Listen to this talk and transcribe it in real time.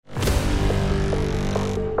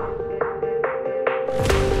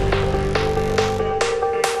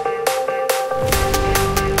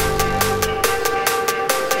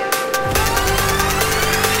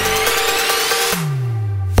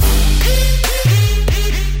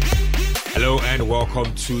and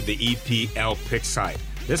welcome to the EPL Pitchside.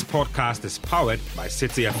 This podcast is powered by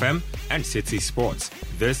City FM and City Sports.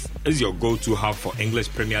 This is your go-to hub for English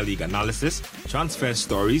Premier League analysis, transfer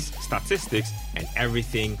stories, statistics, and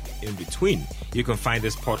everything in between. You can find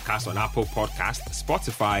this podcast on Apple Podcasts,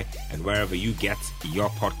 Spotify, and wherever you get your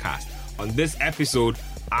podcast. On this episode,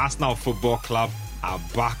 Arsenal Football Club are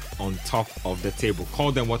back on top of the table.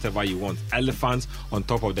 Call them whatever you want. Elephants on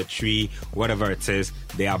top of the tree, whatever it is.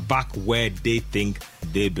 They are back where they think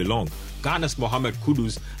they belong. Ghana's Mohammed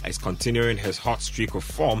Kudus is continuing his hot streak of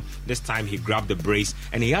form. This time he grabbed the brace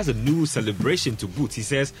and he has a new celebration to boot.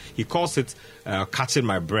 He calls it catching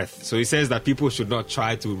my breath. So he says that people should not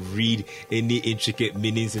try to read any intricate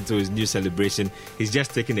meanings into his new celebration. He's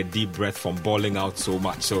just taking a deep breath from balling out so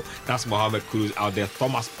much. So that's Mohammed Kudus out there.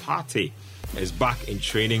 Thomas Partey is back in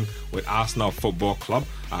training with Arsenal Football Club.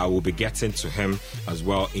 We'll be getting to him as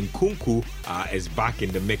well. Nkunku is back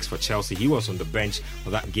in the mix for Chelsea. He was on the bench for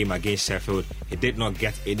that game against Sheffield. He did not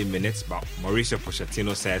get any minutes, but Mauricio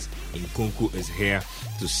Pochettino says Nkunku is here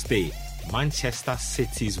to stay. Manchester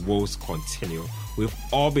City's woes continue. We've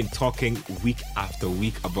all been talking week after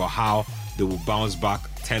week about how they will bounce back,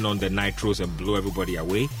 turn on the nitros and blow everybody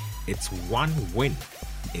away. It's one win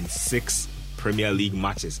in 6 Premier League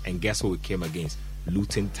matches, and guess who we came against?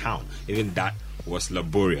 Luton Town. Even that was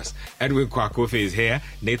laborious. Edwin Kwakofi is here.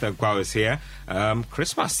 Nathan Quao is here.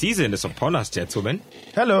 Christmas season is upon us, gentlemen.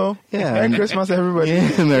 Hello. Yeah. Merry Christmas, everybody.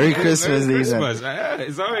 Yeah, Merry Christmas. Merry Christmas.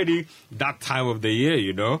 It's already that time of the year,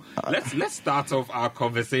 you know. Let's start off our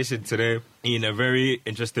conversation today in a very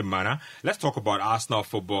interesting manner. Let's talk about Arsenal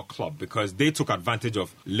Football Club because they took advantage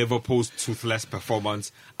of Liverpool's toothless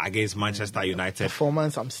performance against Manchester United.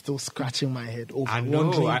 Performance, I'm still scratching my head over I know.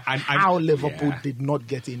 wondering how Liverpool did not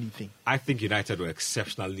get anything. I think United were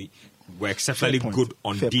exceptionally good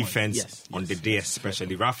on defense on the day,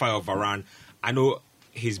 especially. Rafael Varane,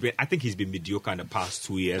 I think he's been mediocre in the past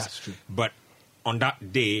 2 years. That's true. But on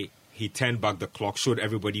that day, he turned back the clock, showed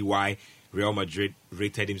everybody why Real Madrid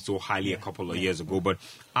rated him so highly a couple of years ago. But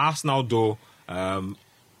Arsenal, though,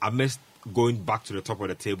 amidst going back to the top of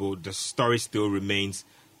the table, the story still remains,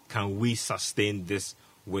 can we sustain this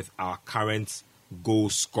with our current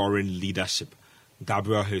goal-scoring leadership?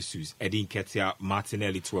 Gabriel Jesus, Edin Nketsia,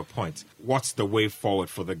 Martinelli to a point. What's the way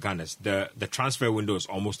forward for the Gunners? The transfer window is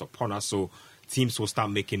almost upon us, so teams will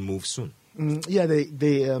start making moves soon.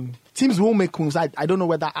 Teams will make moves. I don't know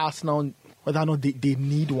whether Arsenal, whether or not they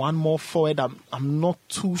need one more forward. I'm not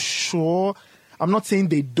too sure. I'm not saying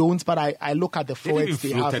they don't, but I look at the forwards they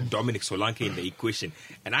have. Floated Dominic Solanke in the equation,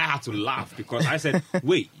 and I had to laugh because I said,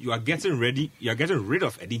 "Wait, you are getting rid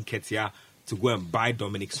of Edin Nketsia to go and buy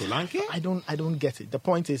Dominic Solanke?" I don't get it. The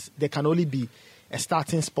point is there can only be a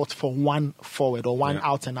starting spot for one forward or one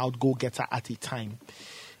out-and-out goal-getter at a time.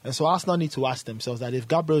 And so Arsenal need to ask themselves that if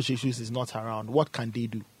Gabriel Jesus is not around, what can they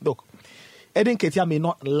do? Look, Edin Nketsia may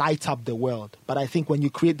not light up the world, but I think when you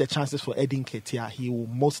create the chances for Edin Nketsia, he will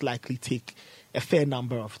most likely take a fair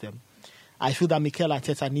number of them. I feel that Mikel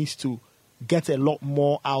Arteta needs to get a lot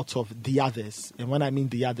more out of the others. And when I mean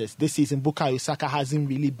the others, this season Bukayo Saka hasn't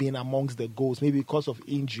really been amongst the goals, maybe because of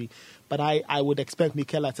injury. But I would expect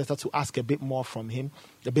Mikel Arteta to ask a bit more from him,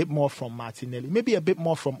 a bit more from Martinelli, maybe a bit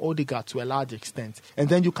more from Odegaard to a large extent. And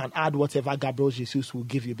then you can add whatever Gabriel Jesus will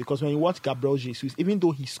give you. Because when you watch Gabriel Jesus, even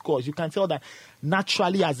though he scores, you can tell that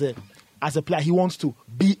naturally as a player, he wants to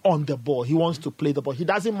be on the ball. He wants to play the ball. He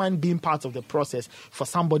doesn't mind being part of the process for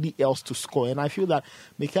somebody else to score. And I feel that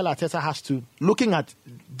Mikel Arteta has to, looking at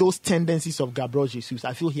those tendencies of Gabriel Jesus,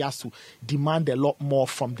 I feel he has to demand a lot more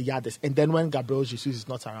from the others. And then when Gabriel Jesus is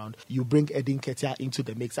not around, you bring Edin Nketsia into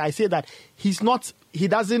the mix. I say that he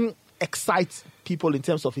doesn't excite people in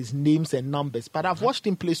terms of his names and numbers. But I've watched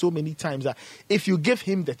him play so many times that if you give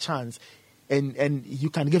him the chance, and you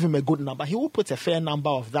can give him a good number, he will put a fair number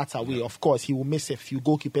of that away. Of course, he will miss a few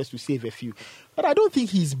goalkeepers to save a few. But I don't think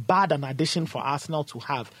he's bad an addition for Arsenal to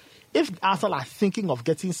have. If Arsenal are thinking of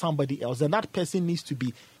getting somebody else, then that person needs to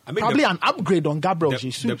be probably an upgrade on Gabriel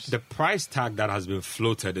Jesus. The price tag that has been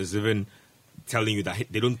floated is even telling you that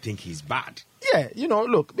they don't think he's bad. Yeah,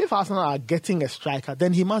 look, if Arsenal are getting a striker,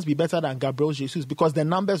 then he must be better than Gabriel Jesus because the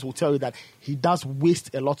numbers will tell you that he does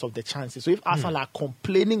waste a lot of the chances. So if Arsenal are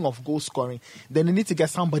complaining of goal scoring, then they need to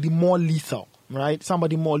get somebody more lethal, right?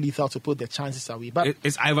 Somebody more lethal to put the chances away. But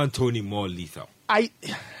is Ivan Toney more lethal? I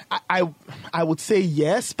would say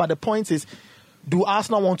yes, but the point is, do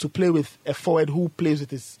Arsenal want to play with a forward who plays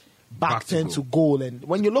with his back turn to goal? And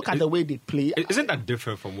when you look at the way they play, isn't that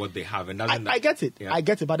different from what they have? And I get it. Yeah. I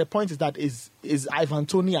get it. But the point is that is Ivan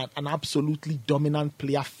Toney an absolutely dominant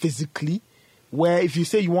player physically? where if you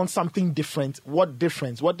say you want something different, what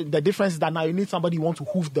difference? The difference is that now you need somebody you want to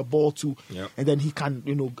hoof the ball to, and then he can,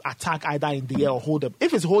 attack either in the air or hold up.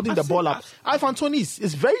 If it's holding the ball up, Ivan Toney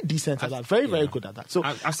is very decent at that, very good at that. So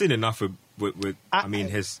I've seen enough with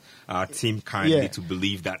his team currently to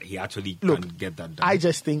believe that he actually can get that done. I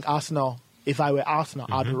just think Arsenal, if I were Arsenal,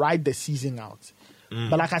 I'd ride the season out.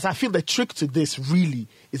 But like I said, I feel the trick to this really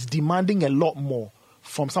is demanding a lot more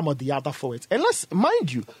from some of the other forwards. And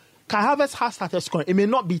mind you, Kai Havertz has started scoring. It may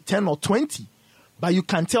not be 10 or 20, but you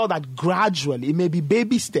can tell that gradually, it may be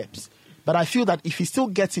baby steps. But I feel that if he still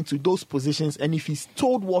gets into those positions and if he's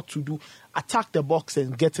told what to do, attack the box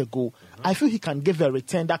and get a goal, I feel he can give a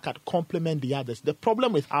return that can complement the others. The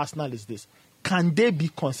problem with Arsenal is this. Can they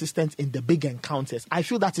be consistent in the big encounters? I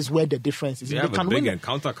feel that is where the difference is. They have a big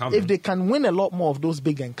encounter coming. If they can win a lot more of those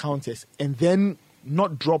big encounters and then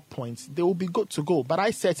not drop points, they will be good to go. But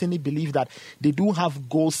I certainly believe that they do have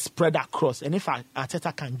goals spread across. And if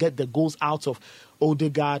Arteta can get the goals out of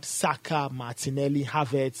Odegaard, Saka, Martinelli,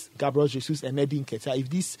 Havertz, Gabriel Jesus, and Edwin Nketsia, if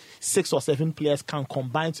these 6 or 7 players can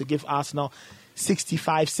combine to give Arsenal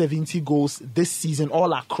 65, 70 goals this season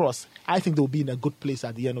all across, I think they'll be in a good place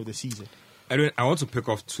at the end of the season. Edwin, I want to pick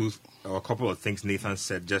off a couple of things Nathan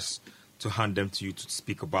said just to hand them to you to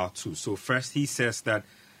speak about too. So first, he says that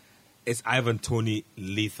is Ivan Toney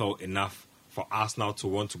lethal enough for Arsenal to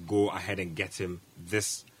want to go ahead and get him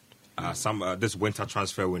this winter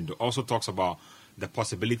transfer window? Also talks about the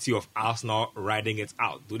possibility of Arsenal riding it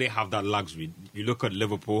out. Do they have that luxury? You look at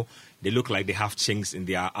Liverpool, they look like they have chinks in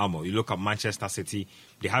their armor. You look at Manchester City,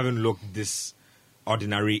 they haven't looked this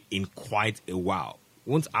ordinary in quite a while.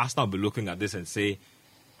 Won't Arsenal be looking at this and say,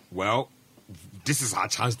 well, this is our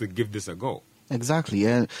chance to give this a go? Exactly.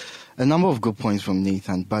 A number of good points from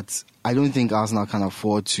Nathan, but I don't think Arsenal can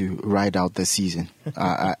afford to ride out the season.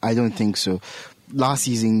 I don't think so. Last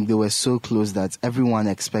season, they were so close that everyone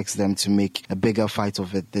expects them to make a bigger fight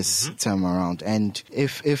of it this time around. And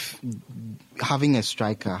if having a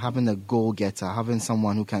striker, having a goal getter, having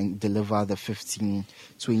someone who can deliver the 15,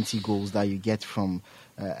 20 goals that you get from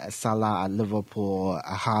Salah at Liverpool or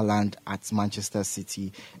a Haaland at Manchester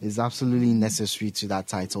City is absolutely necessary to that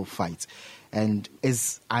title fight. And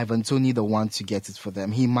is Ivan Toney the one to get it for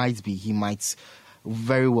them? He might be. He might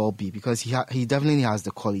very well be, because he definitely has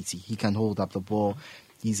the quality. He can hold up the ball.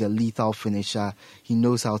 He's a lethal finisher. He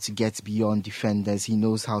knows how to get beyond defenders. He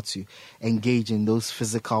knows how to engage in those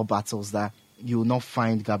physical battles that you will not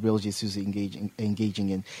find Gabriel Jesus engaging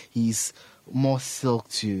in. He's more silk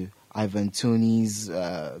to Ivan Toney's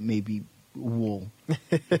maybe wool.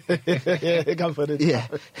 Yeah.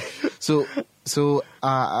 So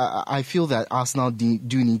I feel that Arsenal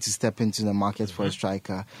do need to step into the market for a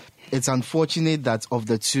striker. It's unfortunate that of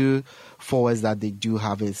the 2 forwards that they do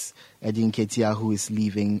have is Edwin Nketsia, who is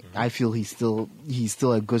leaving. I feel he's still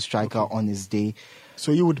a good striker on his day.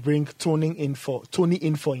 So you would bring Toney in for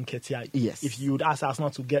Nketsia? Yes. If you would ask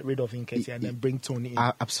Arsenal to get rid of Nketsia and then bring Toney in?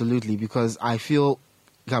 Absolutely, because I feel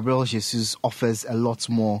Gabriel Jesus offers a lot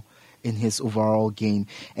more in his overall game,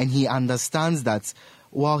 and he understands that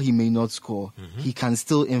while he may not score, he can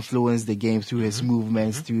still influence the game through his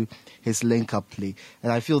movements, through his link-up play.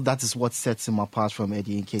 And I feel that is what sets him apart from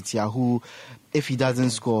Edwin Nketsia, who, if he doesn't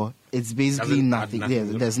score, it's basically nothing.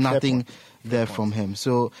 There's nothing there from him.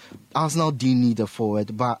 So Arsenal do need a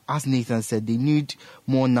forward, but as Nathan said, they need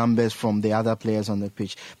more numbers from the other players on the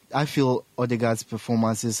pitch. I feel Odegaard's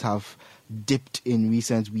performances have dipped in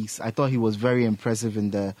recent weeks. I thought he was very impressive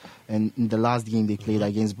in the last game they played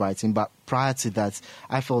against Brighton, but prior to that,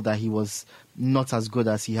 I felt that he was not as good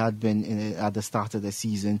as he had been at the start of the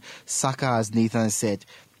season. Saka, as Nathan said,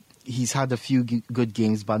 he's had a few good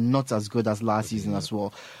games, but not as good as last season as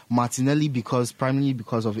well. Martinelli, primarily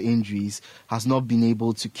because of injuries, has not been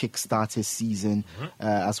able to kickstart his season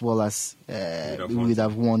as well as we would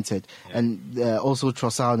have wanted. Yeah. And also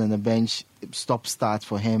Trossard on the bench, stop-start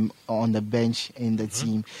for him on the bench in the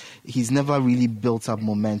team. He's never really built up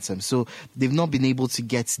momentum. So they've not been able to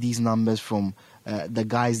get these numbers from the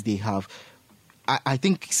guys they have. I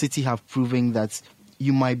think City have proven that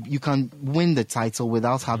you can win the title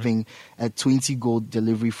without having a 20-goal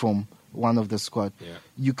delivery from one of the squad. Yeah.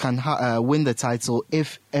 You can win the title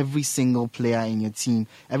if every single player in your team,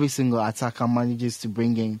 every single attacker manages to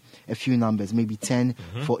bring in a few numbers, maybe 10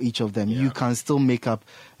 for each of them. Yeah. You can still make up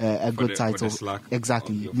a good title.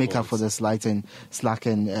 Exactly, make up for the slack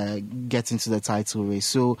and get into the title race.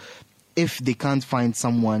 So if they can't find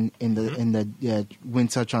someone in the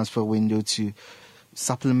winter transfer window to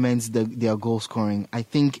supplement their goal scoring, I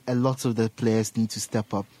think a lot of the players need to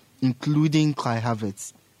step up, including Kai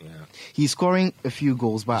Havertz. He's scoring a few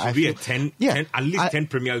goals, but I feel at least 10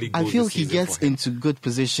 Premier League goals. I feel he gets into good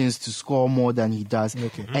positions to score more than he does.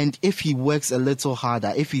 And if he works a little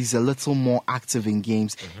harder, if he's a little more active in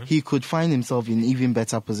games, he could find himself in even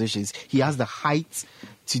better positions. He has the height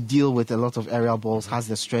to deal with a lot of aerial balls, has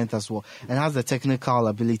the strength as well, and has the technical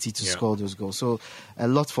ability to score those goals. So a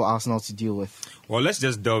lot for Arsenal to deal with. Well, let's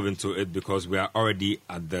just delve into it because we are already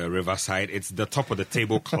at the Riverside. It's the top of the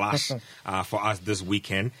table clash for us this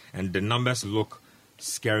weekend, and the numbers look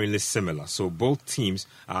scarily similar. So both teams,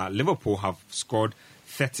 Liverpool have scored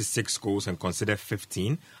 36 goals and considered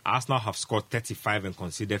 15. Arsenal have scored 35 and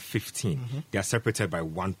considered 15. They are separated by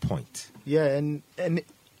 1 point. Yeah, and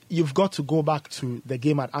you've got to go back to the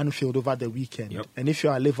game at Anfield over the weekend. And if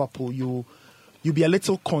you're at Liverpool, you'll be a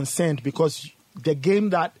little concerned because the game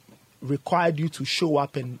that required you to show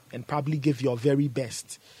up and probably give your very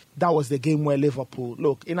best, that was the game where Liverpool,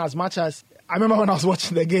 look, in as much as, I remember when I was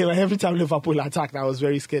watching the game, and every time Liverpool attacked, I was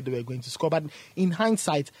very scared they were going to score. But in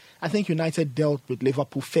hindsight, I think United dealt with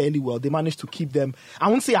Liverpool fairly well. They managed to keep them, I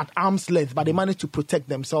won't say at arm's length, but they managed to protect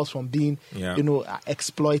themselves from being,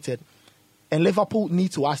 exploited. And Liverpool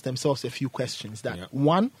need to ask themselves a few questions.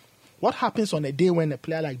 One, what happens on a day when a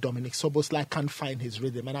player like Dominic Szoboszlai can't find his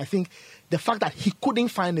rhythm? And I think the fact that he couldn't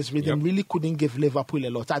find his rhythm really couldn't give Liverpool a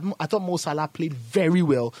lot. I thought Mo Salah played very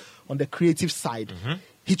well on the creative side.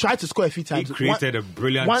 He tried to score a few times. He created a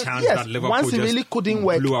brilliant chance that Liverpool once he really couldn't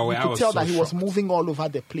work, you could tell that he was shocked. moving all over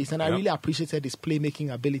the place. And I really appreciated his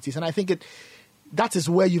playmaking abilities. And I think that is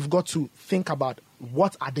where you've got to think about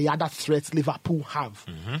what are the other threats Liverpool have.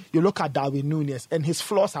 You look at Darwin Núñez, and his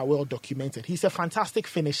flaws are well documented. He's a fantastic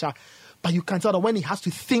finisher, but you can tell that when he has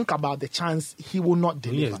to think about the chance, he will not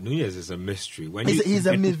deliver. Núñez is a mystery. He's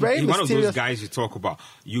a very one of those guys you talk about.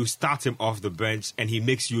 You start him off the bench, and he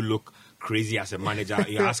makes you look crazy as a manager.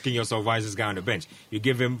 You're asking yourself, why is this guy on the bench? You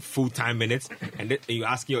give him full-time minutes, and you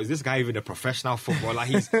ask is this guy even a professional footballer?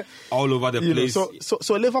 He's all over the place.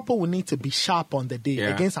 So Liverpool will need to be sharp on the day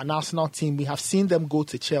against an Arsenal team. We have seen them go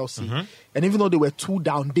to Chelsea, and even though they were 2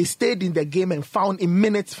 down, they stayed in the game and found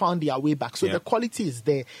their way back. So the quality is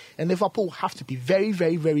there, and Liverpool have to be very,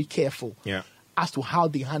 very, very careful as to how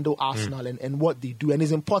they handle Arsenal and what they do. And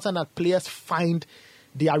it's important that players find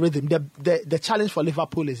their rhythm. The challenge for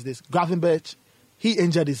Liverpool is this. Gravenberch, he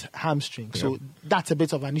injured his hamstring. So that's a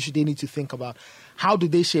bit of an issue they need to think about. How do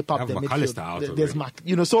they shape up the midfield?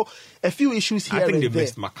 There's so a few issues here. I think they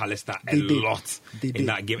missed McAllister a lot in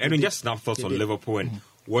that game. Edwin, just snap thoughts on Liverpool and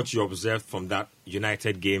what you observed from that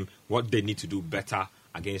United game, what they need to do better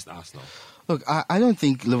against Arsenal. Look, I don't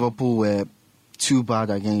think Liverpool were too bad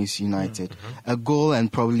against United. A goal,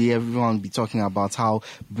 and probably everyone will be talking about how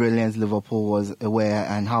brilliant Liverpool were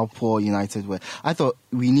and how poor United were. I thought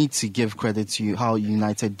we need to give credit to how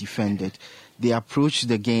United defended. They approached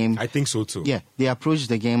the game. I think so too. Yeah, they approached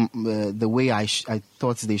the game the way I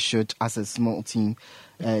thought they should as a small team.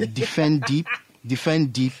 Defend deep,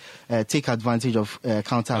 take advantage of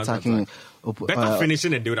counter-attacking. Better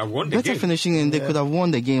finishing, and they would have won the game. Better finishing, and they could have won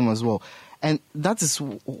the game as well. And that is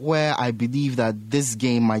where I believe that this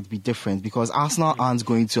game might be different, because Arsenal aren't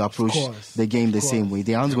going to approach the game the same way.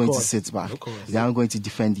 They aren't going to sit back. They aren't going to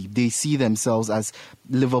defend deep. They see themselves as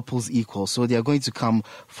Liverpool's equal, so they are going to come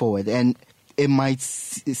forward. And it might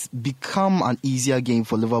become an easier game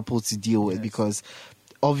for Liverpool to deal with, because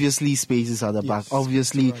obviously spaces at the back,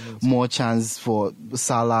 obviously more chance for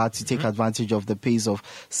Salah to take advantage of the pace of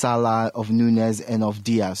Salah, of Núñez and of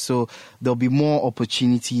Diaz. So there'll be more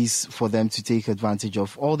opportunities for them to take advantage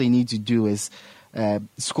of. All they need to do is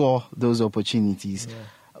score those opportunities.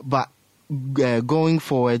 But going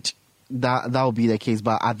forward, that will be the case.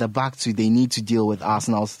 But at the back too, they need to deal with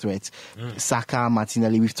Arsenal's threats. Saka,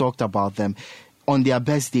 Martinelli, we've talked about them. On their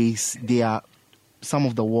best days, they are some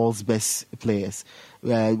of the world's best players.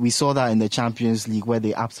 We saw that in the Champions League, where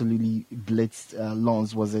they absolutely blitzed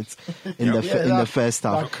Lens, was it, in the first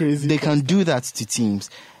half. They can do that to teams.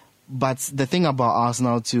 But the thing about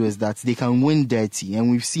Arsenal too is that they can win dirty, and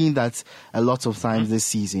we've seen that a lot of times this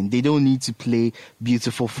season. They don't need to play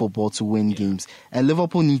beautiful football to win games. And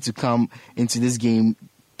Liverpool need to come into this game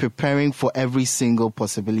preparing for every single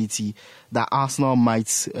possibility that Arsenal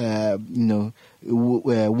might,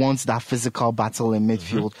 want that physical battle in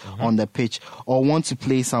midfield on the pitch, or want to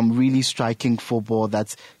play some really striking football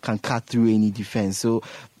that can cut through any defense. So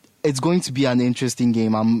it's going to be an interesting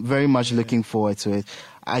game. I'm very much looking forward to it.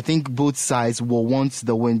 I think both sides will want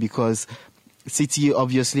the win, because City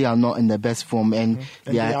obviously are not in the best form, and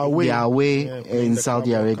they are away in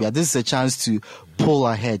Saudi Arabia. This is a chance to pull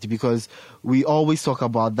ahead, because we always talk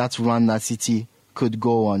about that run that City could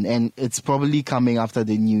go on, and it's probably coming after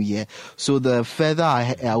the new year. So the further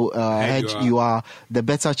ahead you are, the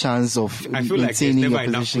better chance of I feel like there's maintaining never your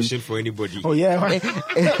enough position. pushing for anybody. Oh yeah,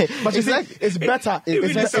 but you see, it's better.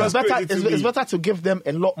 It's better to give them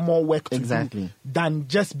a lot more work to do than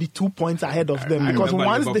just be 2 points ahead of them. I Because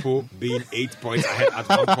once Liverpool being 8 points ahead at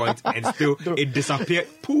one point and still it disappeared,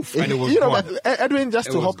 poof, and it was gone. But Edwin,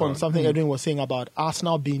 just to hop on something Edwin was saying about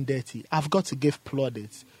Arsenal being dirty, I've got to give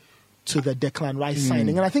plaudits to the Declan Rice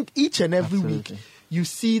signing, and I think each and every week you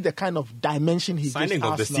see the kind of dimension he signing gives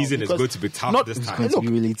of Arsenal, the season is going to be tough this time. It's going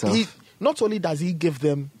to be really tough. Not only does he give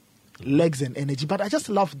them legs and energy, but I just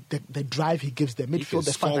love the drive he gives them. Midfield,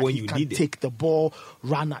 the fact that he can take the ball,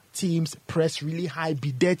 run at teams, press really high,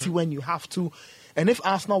 be dirty when you have to. And if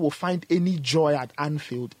Arsenal will find any joy at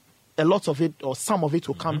Anfield, a lot of it or some of it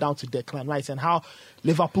will come down to Declan Rice and how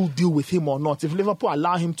Liverpool deal with him or not. If Liverpool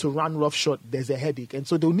allow him to run roughshod, there's a headache. And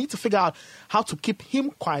so they'll need to figure out how to keep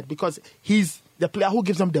him quiet because he's the player who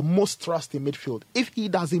gives them the most trust in midfield. If he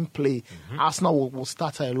doesn't play, Arsenal will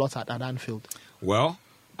stutter a lot at Anfield. Well,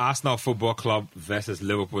 Arsenal Football Club versus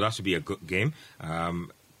Liverpool, that should be a good game.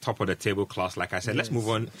 Top of the table class, like I said. Let's move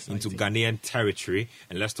on into Ghanaian territory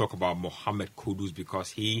and let's talk about Mohammed Kudus because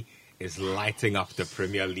he is lighting up the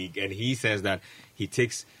Premier League, and he says that he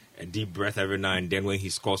takes a deep breath every now and then when he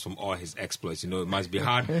scores from all his exploits. You know, it must be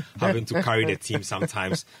hard having to carry the team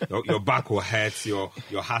sometimes. Your back will hurt, your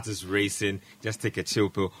heart is racing. Just take a chill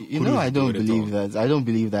pill. I don't believe that. I don't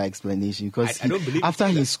believe that explanation because after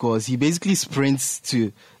he scores, he basically sprints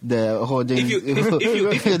to the holding.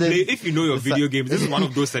 If you know your video games, this is one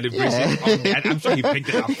of those celebrations. I'm sure he picked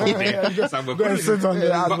it up from there.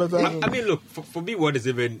 I mean, look, for me, what is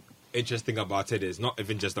even interesting about it is not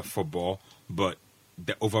even just the football, but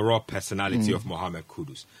the overall personality of Mohammed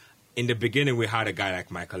Kudus. In the beginning, we had a guy like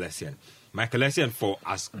Michael Essien. Michael Essien, for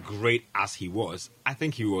as great as he was, I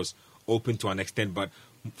think he was open to an extent, but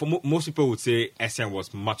for most people would say Essien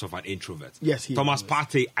was much of an introvert. Yes, Thomas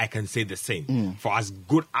Partey, I can say the same. For as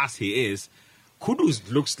good as he is, Kudus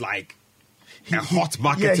looks like a hot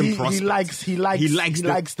marketing prospect. He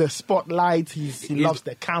likes the spotlight. He loves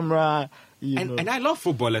the camera. And I love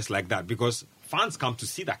footballers like that because fans come to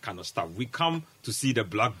see that kind of stuff. We come to see the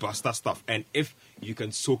blockbuster stuff. And if you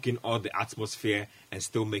can soak in all the atmosphere and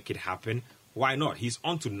still make it happen, why not? He's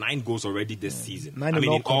on to 9 goals already this season. 9 in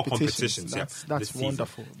all competitions. That's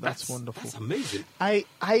wonderful. That's wonderful. That's amazing. I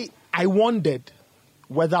wondered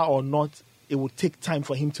whether or not it would take time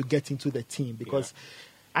for him to get into the team because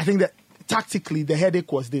I think that tactically the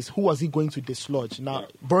headache was this. Who was he going to dislodge? Now,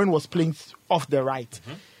 Bowen was playing off the right.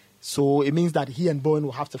 So it means that he and Bowen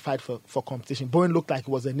will have to fight for competition. Bowen looked like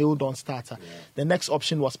he was a nailed-on starter. The next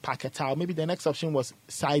option was Paquetá. Maybe the next option was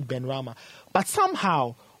Said Benrahma. But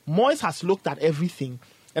somehow, Moyes has looked at everything.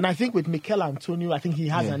 And I think with Mikel Antonio, I think he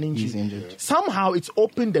has an injury. He's injured. Somehow, it's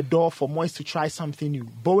opened the door for Moyes to try something new.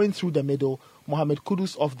 Bowen through the middle, Mohammed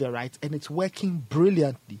Kudus off the right. And it's working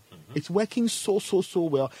brilliantly. It's working so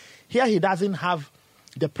well. Here he doesn't have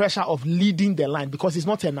the pressure of leading the line because he's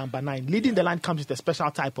not a number 9. Leading the line comes with a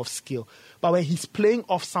special type of skill. But when he's playing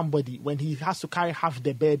off somebody, when he has to carry half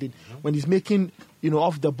the burden, when he's making,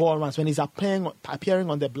 off the ball runs, when he's appearing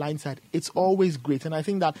on the blind side, it's always great. And I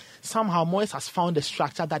think that somehow Moyes has found a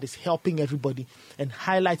structure that is helping everybody and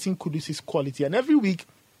highlighting Kudus' quality. And every week,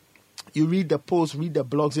 you read the posts, read the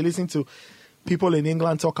blogs, you listen to people in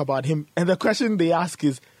England talk about him. And the question they ask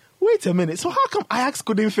is, wait a minute, so how come Ajax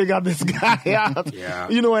couldn't figure this guy out?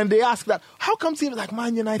 And they ask that, how come teams like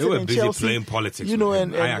Man United and Chelsea... They were busy playing politics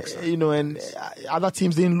and other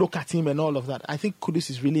teams didn't look at him and all of that. I think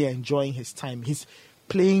Kudus is really enjoying his time. He's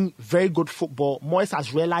playing very good football. Moyes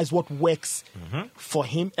has realized what works for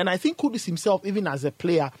him. And I think Kudus himself, even as a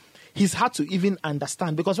player, he's had to even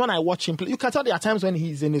understand. Because when I watch him play, you can tell there are times when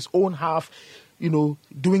he's in his own half,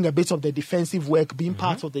 doing a bit of the defensive work, being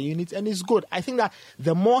part of the unit, and it's good. I think that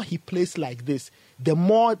the more he plays like this, the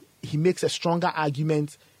more he makes a stronger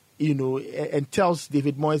argument, and tells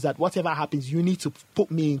David Moyes that whatever happens, you need to put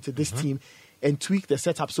me into this team and tweak the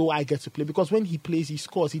setup so I get to play. Because when he plays, he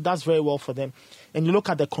scores. He does very well for them. And you look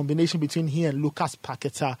at the combination between he and Lucas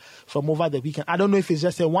Paquetá from over the weekend. I don't know if it's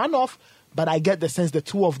just a one-off, but I get the sense the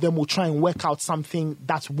two of them will try and work out something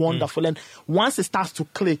that's wonderful. And once it starts to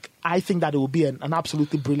click, I think that it will be an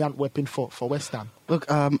absolutely brilliant weapon for West Ham. Look,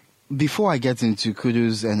 before I get into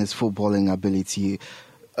Kudus and his footballing ability,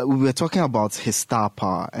 we were talking about his star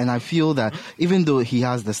power, and I feel that even though he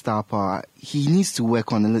has the star power, he needs to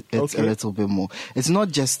work on it a little bit more. It's not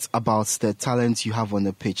just about the talent you have on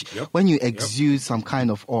the pitch. When you exude some kind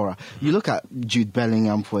of aura, you look at Jude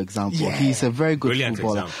Bellingham, for example. He's a very good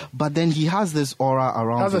footballer, but then he has this aura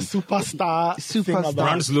around him. That's a superstar.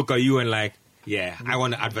 Brands look at you and like, yeah, I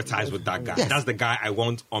want to advertise with that guy. Yes. That's the guy I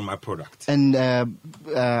want on my product. And I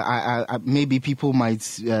maybe people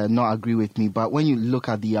might not agree with me, but when you look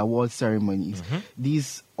at the award ceremonies,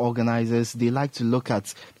 these organizers, they like to look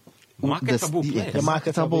at marketable players. The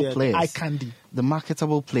marketable players. Eye candy. The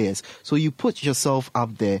marketable players. So you put yourself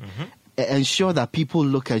up there, ensure that people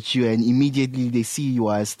look at you and immediately they see you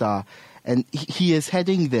are a star. And he is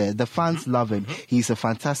heading there. The fans love him. He's a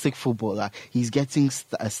fantastic footballer. He's getting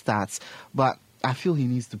stats. But I feel he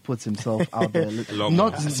needs to put himself out there.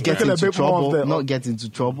 Not get into trouble. Not get into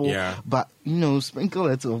trouble. But, sprinkle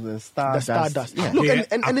it of the stardust. Yeah. Look,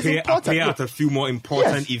 and it's important. Appear at a few more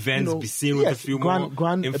important events. Be seen with a few more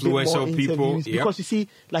influential people. Because you see,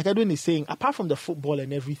 like Edwin is saying, apart from the football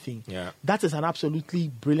and everything, that is an absolutely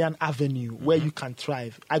brilliant avenue where you can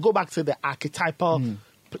thrive. I go back to the archetypal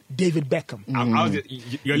David Beckham.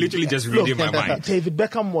 You're literally just reading my mind. David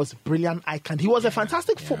Beckham was brilliant icon. He was a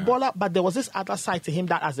fantastic footballer, but there was this other side to him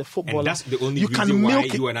that as a footballer, and that's the only reason why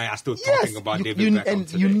you and I are still talking about David Beckham and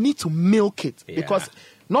today. You need to milk it because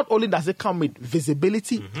not only does it come with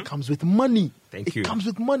visibility, it comes with money. It comes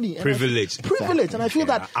with money. Privilege. And I feel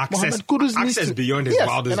that Mohammed Kudus needs to... beyond his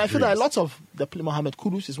wildest and I feel dreams. that a lot of the Mohammed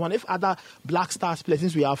Kudus is one. If other Black Stars players,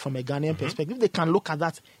 since we are from a Ghanaian perspective, they can look at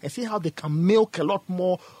that and see how they can milk a lot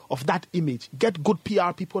more of that image. Get good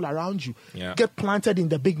PR people around you. Get planted in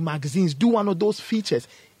the big magazines. Do one of those features.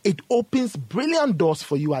 It opens brilliant doors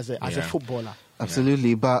for you as a footballer.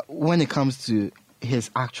 Absolutely. But when it comes to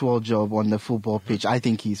his actual job on the football pitch, I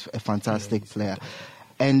think he's a fantastic player.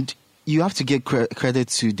 And you have to give credit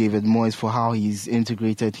to David Moyes for how he's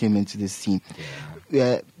integrated him into this team.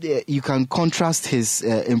 You can contrast his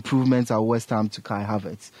improvements at West Ham to Kai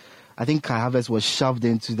Havertz. I think Kai Havertz was shoved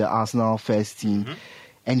into the Arsenal first team,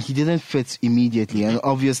 and he didn't fit immediately. And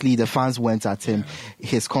obviously, the fans went at him.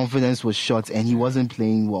 His confidence was shot, and he wasn't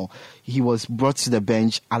playing well. He was brought to the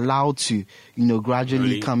bench, allowed to,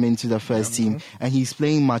 gradually come into the first team, and he's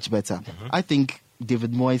playing much better. I think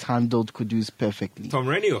David Moyes handled Kudus perfectly. Tom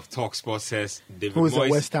Rennie of TalkSport says David Who is Moyes,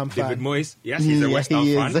 a West Ham fan. David Moyes, yes, he's a West Ham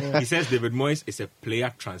fan. He says David Moyes is a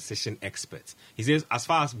player transition expert. He says as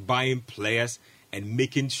far as buying players and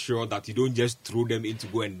making sure that you don't just throw them in to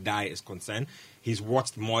go and die is concerned, he's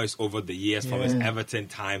watched Moyes over the years from his Everton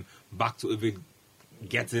time back to even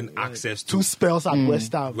getting access to 2 spells at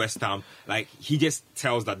West Ham. Like, he just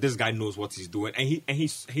tells that this guy knows what he's doing. And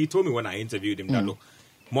he told me when I interviewed him that, look,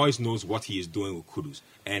 Moyes knows what he is doing with Kudus.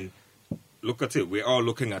 And look at it. We're all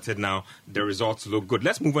looking at it now. The results look good.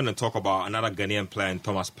 Let's move on and talk about another Ghanaian player,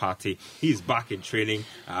 Thomas Partey. He's back in training.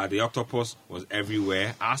 The octopus was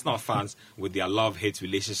everywhere. Arsenal fans, with their love-hate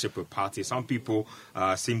relationship with Partey, some people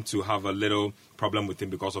seem to have a little problem with him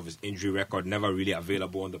because of his injury record, never really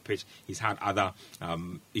available on the pitch. He's had other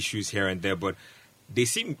issues here and there, but they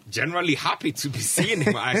seem generally happy to be seeing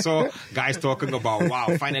him. I saw guys talking about,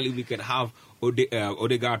 wow, finally we could have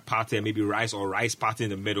Odegaard Partey and maybe Rice Partey in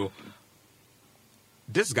the middle.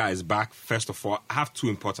 This guy is back. First of all, I have 2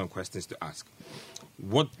 important questions to ask.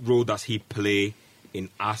 What role does he play in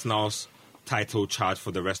Arsenal's title charge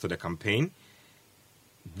for the rest of the campaign?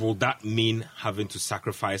 Will that mean having to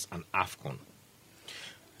sacrifice an AFCON?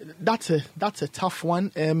 That's a tough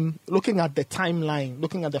one. Looking at the timeline,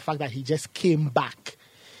 looking at the fact that he just came back,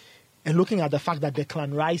 and looking at the fact that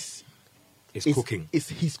Declan Rice is cooking.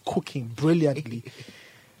 He's cooking brilliantly.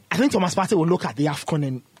 I think Thomas Partey will look at the AFCON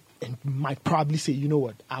and might probably say, you know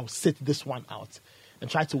what, I'll sit this one out and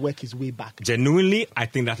try to work his way back. Genuinely, I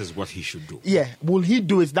think that is what he should do. Yeah, will he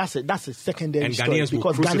do it? That's a secondary story. Ghanaians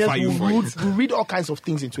because will crucify Ghanaians will read all kinds of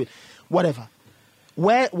things into it. Whatever.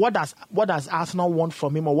 What does Arsenal want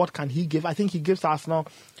from him, or what can he give? I think he gives Arsenal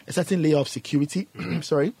a certain layer of security.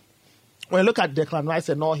 Sorry. When I look at Declan Rice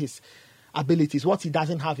and all his abilities, what he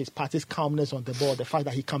doesn't have is Partey's calmness on the ball, the fact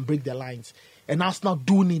that he can break the lines. And Arsenal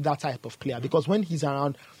do need that type of player, because when he's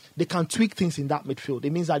around, they can tweak things in that midfield.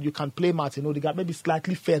 It means that you can play Martin Odegaard maybe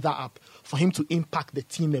slightly further up for him to impact the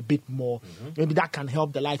team a bit more. Maybe that can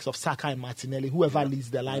help the likes of Saka and Martinelli, whoever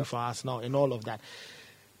leads the line for Arsenal and all of that.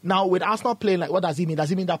 Now, with Arsenal playing, like, what does he mean? Does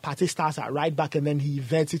he mean that Partey starts at right back and then he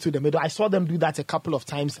inverts it to the middle? I saw them do that a couple of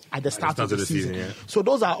times at the start of the season. So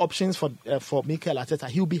those are options for Mikel Arteta.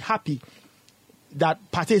 He'll be happy that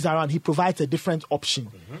Partey is around. He provides a different option.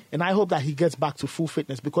 And I hope that he gets back to full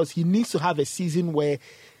fitness, because he needs to have a season where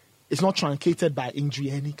is not truncated by injury,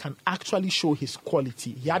 and he can actually show his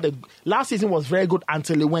quality. Last season was very good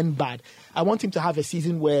until it went bad. I want him to have a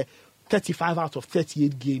season where 35 out of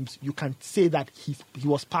 38 games, you can say that he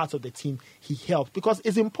was part of the team, he helped. Because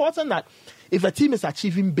it's important that if a team is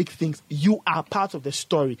achieving big things, you are part of the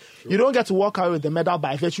story. Sure. You don't get to walk away with the medal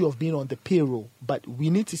by virtue of being on the payroll. But we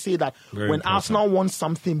need to say that when Arsenal won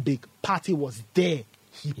something big, Partey was there.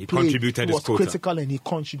 He contributed he was critical and he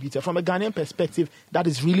contributed. From a Ghanaian perspective, that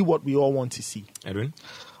is really what we all want to see. Edwin?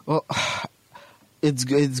 Well, it's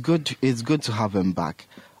good to have him back.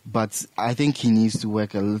 But I think he needs to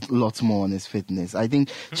work a lot more on his fitness. I think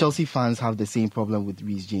Chelsea fans have the same problem with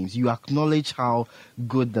Reece James. You acknowledge how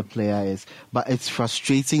good the player is, but it's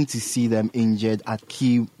frustrating to see them injured at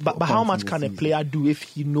key But how much can a player do if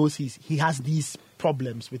he knows he has these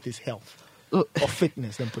problems with his health or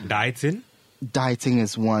fitness? Dieting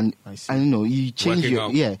is one. I don't know. You change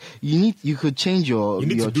you could change your. You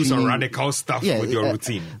need to do some radical stuff with your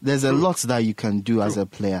routine. There's a lot that you can do as a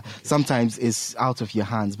player. Sometimes it's out of your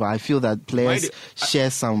hands, but I feel that players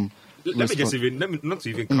share some. Let me not to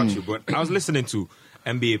even cut you, but I was listening to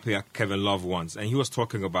NBA player Kevin Love once, and he was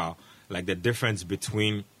talking about like the difference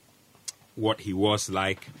between what he was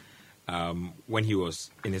like when he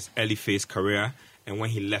was in his early phase career and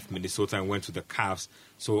when he left Minnesota and went to the Cavs.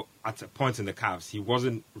 So at a point in the Cavs, he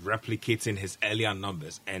wasn't replicating his earlier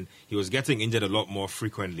numbers, and he was getting injured a lot more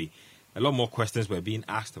frequently. A lot more questions were being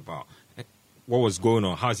asked about what was going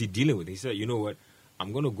on. How is he dealing with it? He said, you know what,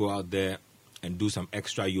 I'm going to go out there and do some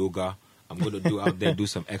extra yoga. I'm going to do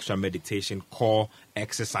some extra meditation, core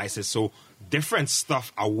exercises. So different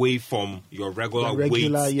stuff away from your regular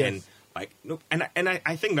weights. Yes. And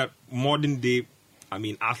I think that modern day,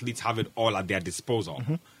 athletes have it all at their disposal,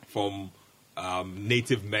 from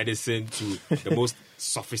native medicine to the most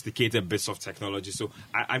sophisticated bits of technology. So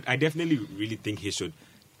I definitely really think he should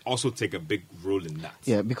also take a big role in that.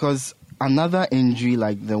 Yeah, because another injury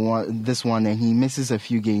like this one, and he misses a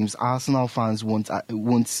few games, Arsenal fans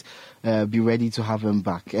won't be ready to have him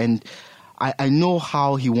back. And I know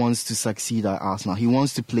how he wants to succeed at Arsenal. He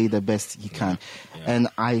wants to play the best he can. Yeah. And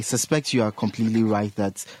I suspect you are completely right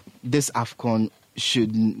that this AFCON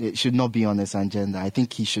should not be on his agenda. I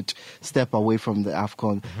think he should step away from the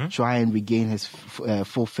AFCON, try and regain his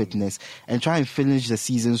full fitness, and try and finish the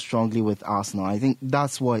season strongly with Arsenal. I think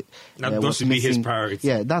that's what was missing. His priority.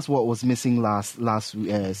 Yeah, that's what was missing last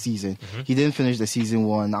season. He didn't finish the season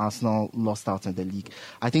well, and Arsenal lost out in the league.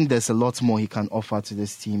 I think there's a lot more he can offer to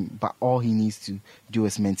this team, but all he needs to do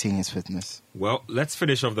is maintain his fitness. Well, let's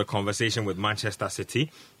finish off the conversation with Manchester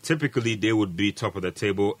City. Typically, they would be top of the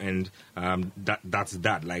table, and that's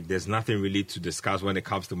that. Like, there's nothing really to discuss when it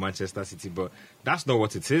comes to Manchester City, but that's not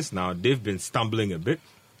what it is now. They've been stumbling a bit.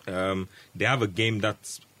 They have a game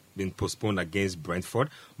that's been postponed against Brentford.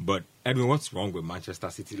 But, Edwin, what's wrong with Manchester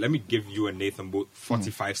City? Let me give you and Nathan both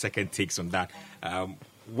 45-second takes on that.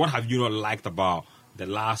 What have you not liked about the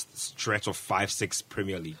last stretch of 5-6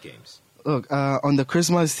 Premier League games? Look, on the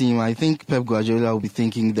Christmas team, I think Pep Guardiola will be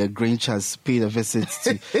thinking the Grinch has paid a visit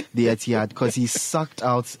to the Etihad because he sucked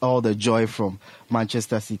out all the joy from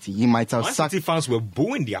Manchester City. He might have City fans were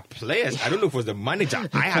booing their players. I don't know if it was the manager.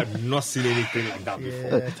 I have not seen anything like that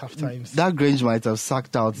before. Tough times. That Grinch might have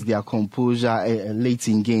sucked out their composure late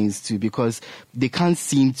in games too, because they can't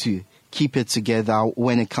seem to keep it together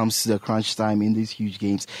when it comes to the crunch time in these huge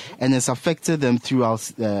games, and it's affected them throughout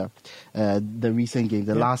the recent game,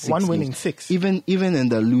 the last 6 one games. winning 6. Even in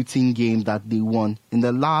the Luton game that they won, in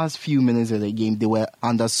the last few minutes of the game, they were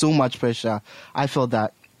under so much pressure. I felt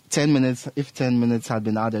that 10 minutes had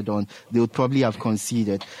been added on, they would probably have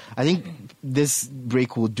conceded. I think this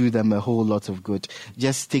break will do them a whole lot of good.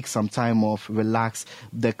 Just take some time off, relax.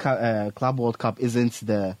 The Club World Cup isn't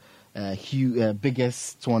the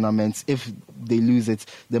biggest tournaments. If they lose it,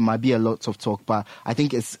 there might be a lot of talk, but I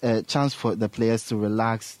think it's a chance for the players to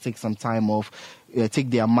relax, take some time off,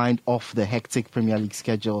 take their mind off the hectic Premier League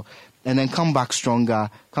schedule, and then come back stronger,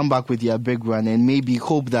 come back with their big run, and maybe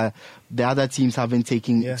hope that the other teams haven't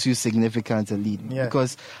taken too significant a lead.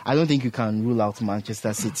 Because I don't think you can rule out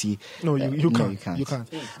Manchester City. No, you can't. You can't.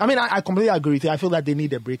 I completely agree with you. I feel that they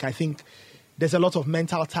need a break. I think there's a lot of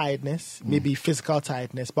mental tiredness, maybe physical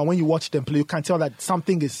tiredness, but when you watch them play, you can tell that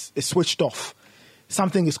something is switched off.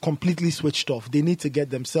 Something is completely switched off. They need to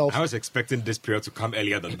get themselves... I was expecting this period to come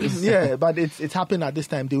earlier than this. Yeah, but it's happened at this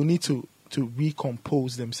time. They will need to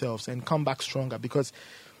recompose themselves and come back stronger, because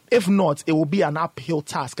if not, it will be an uphill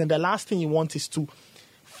task. And the last thing you want is to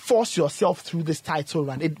force yourself through this title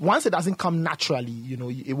run. Once it doesn't come naturally,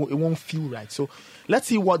 it won't feel right. So let's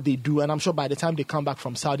see what they do. And I'm sure by the time they come back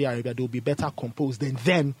from Saudi Arabia, they'll be better composed. And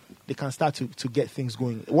then they can start to get things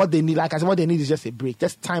going. What they need, like I said, what they need is just a break,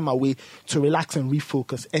 just time away to relax and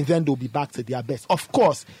refocus, and then they'll be back to their best. Of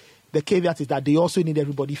course, the caveat is that they also need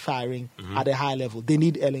everybody firing at a high level. They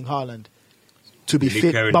need Erling Haaland to be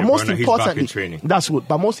fit. But most importantly, that's good.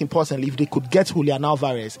 But most importantly, if they could get Julian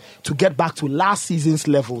Alvarez to get back to last season's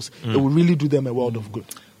levels, it will really do them a world of good.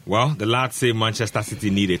 Well, the lads say Manchester City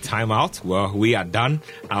need a timeout. Well, we are done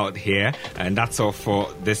out here. And that's all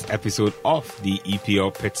for this episode of the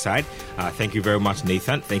EPL Pitchside. Thank you very much,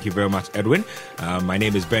 Nathan. Thank you very much, Edwin. My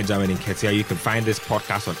name is Benjamin Nketsia. You can find this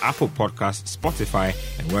podcast on Apple Podcasts, Spotify,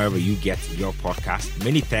 and wherever you get your podcast.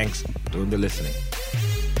 Many thanks. Doing the listening.